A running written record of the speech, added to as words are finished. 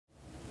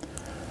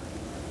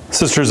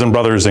Sisters and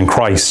brothers in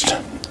Christ,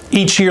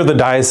 each year the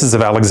Diocese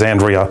of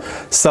Alexandria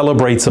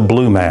celebrates a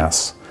Blue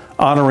Mass,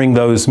 honoring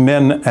those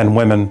men and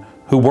women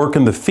who work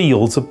in the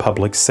fields of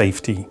public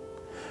safety.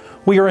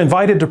 We are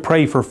invited to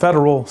pray for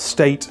federal,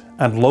 state,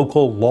 and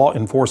local law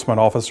enforcement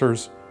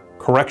officers,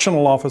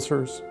 correctional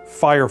officers,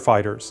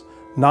 firefighters,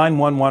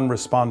 911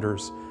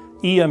 responders,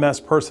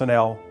 EMS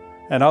personnel,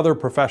 and other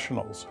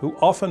professionals who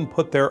often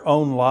put their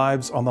own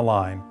lives on the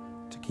line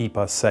to keep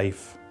us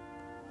safe.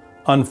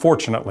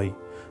 Unfortunately,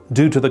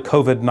 due to the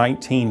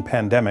COVID-19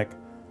 pandemic,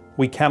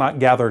 we cannot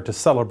gather to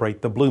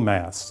celebrate the Blue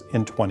Mass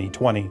in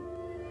 2020.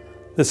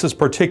 This is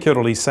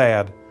particularly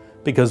sad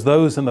because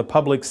those in the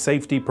public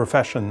safety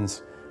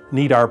professions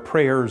need our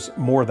prayers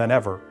more than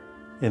ever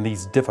in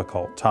these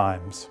difficult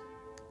times.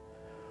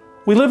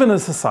 We live in a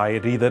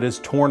society that is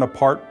torn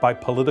apart by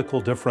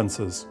political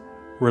differences,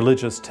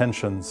 religious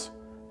tensions,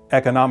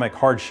 economic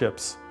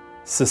hardships,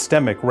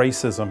 systemic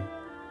racism,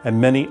 and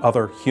many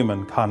other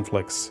human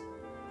conflicts.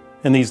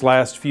 In these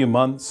last few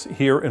months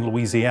here in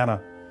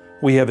Louisiana,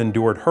 we have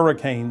endured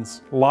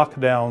hurricanes,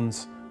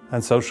 lockdowns,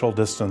 and social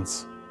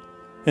distance.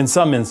 In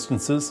some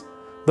instances,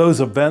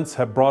 those events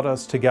have brought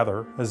us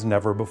together as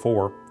never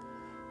before.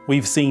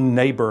 We've seen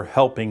neighbor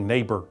helping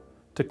neighbor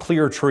to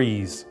clear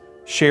trees,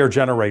 share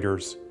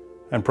generators,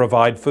 and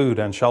provide food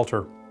and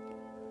shelter.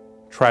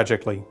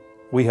 Tragically,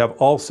 we have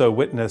also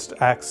witnessed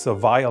acts of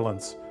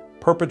violence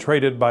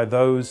perpetrated by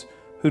those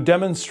who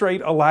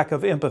demonstrate a lack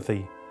of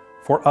empathy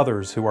for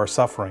others who are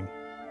suffering.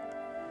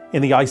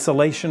 In the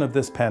isolation of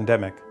this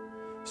pandemic,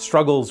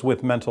 struggles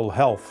with mental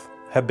health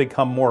have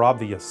become more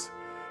obvious,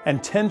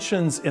 and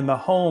tensions in the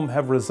home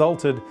have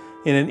resulted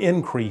in an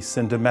increase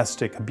in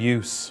domestic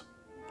abuse.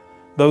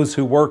 Those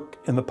who work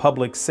in the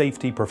public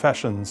safety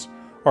professions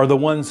are the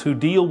ones who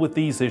deal with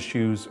these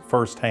issues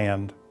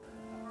firsthand.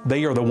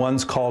 They are the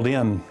ones called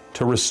in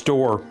to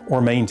restore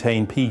or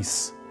maintain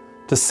peace,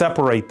 to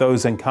separate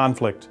those in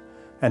conflict,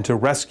 and to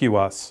rescue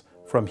us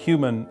from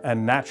human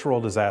and natural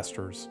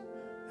disasters,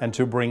 and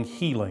to bring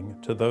healing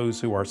to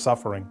those who are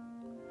suffering.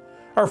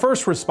 Our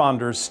first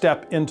responders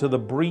step into the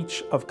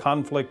breach of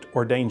conflict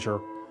or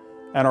danger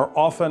and are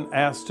often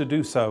asked to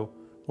do so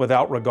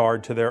without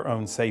regard to their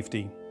own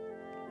safety.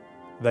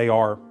 They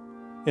are,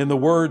 in the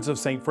words of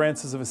St.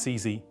 Francis of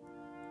Assisi,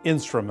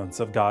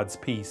 instruments of God's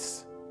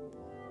peace.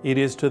 It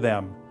is to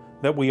them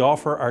that we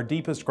offer our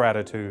deepest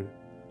gratitude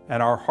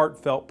and our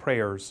heartfelt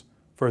prayers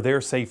for their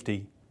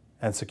safety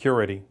and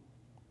security.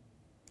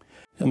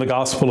 In the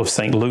Gospel of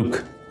St.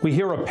 Luke, we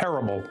hear a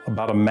parable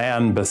about a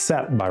man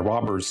beset by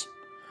robbers.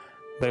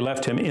 They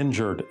left him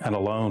injured and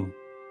alone.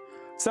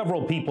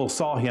 Several people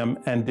saw him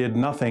and did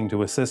nothing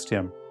to assist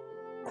him,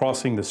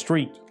 crossing the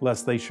street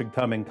lest they should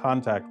come in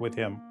contact with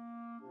him.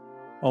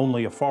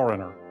 Only a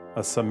foreigner,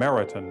 a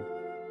Samaritan,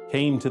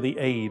 came to the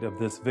aid of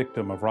this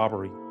victim of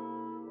robbery.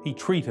 He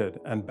treated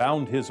and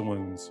bound his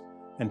wounds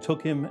and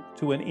took him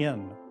to an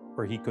inn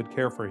where he could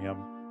care for him.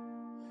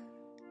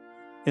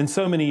 In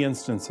so many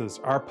instances,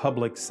 our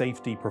public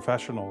safety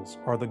professionals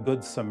are the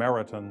good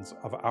Samaritans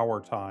of our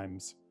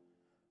times.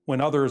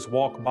 When others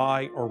walk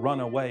by or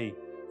run away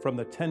from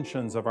the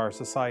tensions of our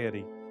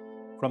society,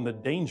 from the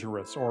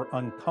dangerous or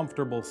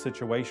uncomfortable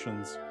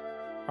situations,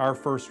 our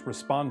first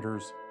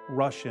responders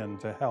rush in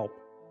to help.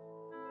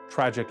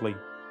 Tragically,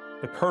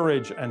 the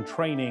courage and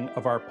training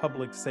of our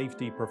public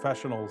safety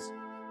professionals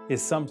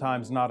is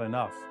sometimes not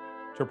enough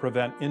to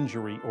prevent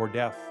injury or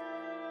death,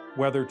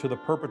 whether to the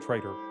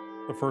perpetrator,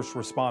 the first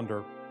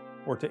responder,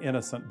 or to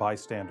innocent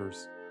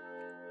bystanders.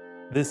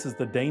 This is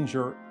the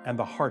danger and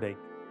the heartache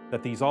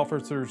that these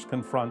officers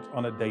confront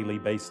on a daily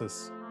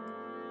basis.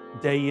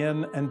 Day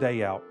in and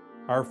day out,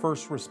 our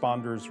first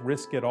responders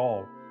risk it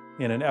all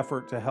in an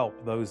effort to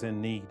help those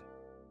in need.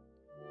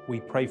 We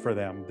pray for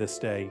them this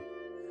day,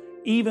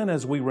 even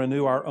as we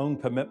renew our own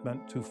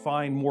commitment to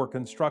find more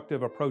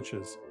constructive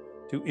approaches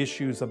to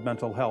issues of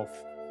mental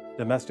health,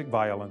 domestic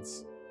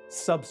violence,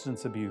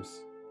 substance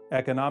abuse,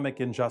 economic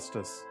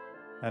injustice,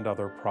 and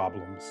other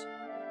problems.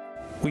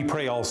 We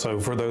pray also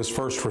for those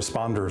first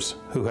responders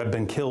who have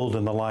been killed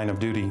in the line of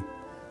duty,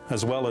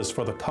 as well as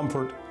for the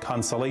comfort,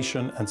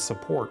 consolation, and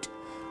support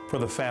for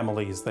the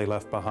families they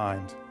left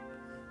behind.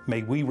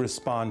 May we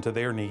respond to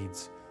their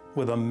needs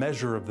with a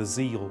measure of the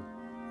zeal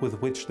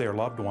with which their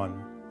loved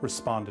one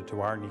responded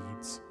to our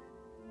needs.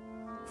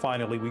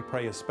 Finally, we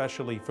pray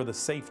especially for the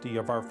safety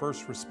of our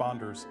first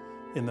responders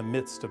in the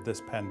midst of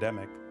this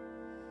pandemic.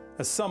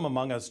 As some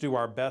among us do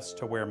our best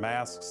to wear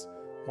masks,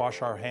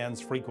 wash our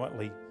hands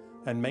frequently,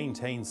 and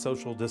maintain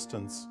social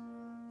distance,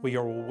 we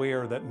are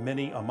aware that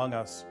many among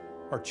us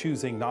are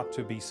choosing not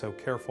to be so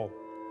careful.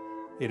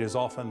 It is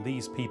often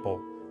these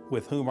people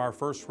with whom our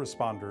first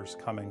responders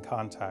come in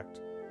contact.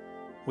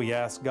 We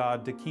ask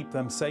God to keep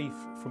them safe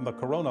from the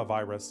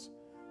coronavirus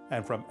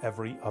and from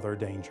every other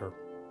danger.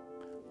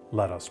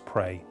 Let us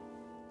pray.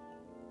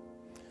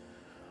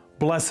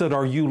 Blessed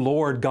are you,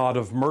 Lord God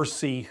of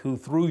mercy, who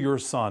through your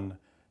Son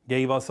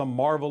gave us a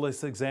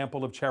marvelous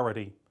example of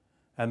charity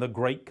and the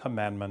great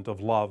commandment of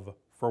love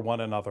for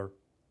one another.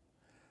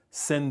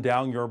 Send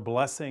down your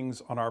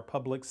blessings on our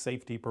public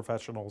safety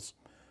professionals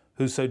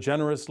who so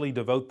generously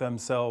devote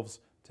themselves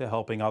to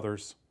helping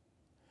others.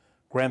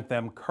 Grant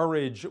them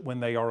courage when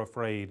they are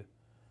afraid,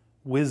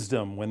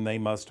 wisdom when they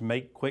must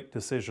make quick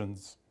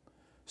decisions,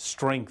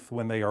 strength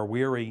when they are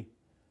weary,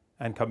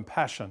 and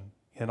compassion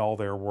in all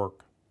their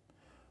work.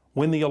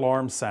 When the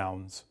alarm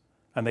sounds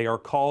and they are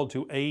called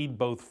to aid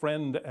both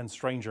friend and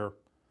stranger,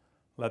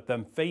 let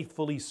them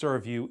faithfully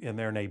serve you in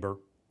their neighbor.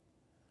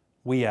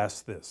 We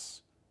ask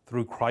this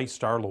through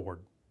Christ our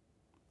Lord.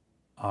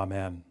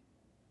 Amen.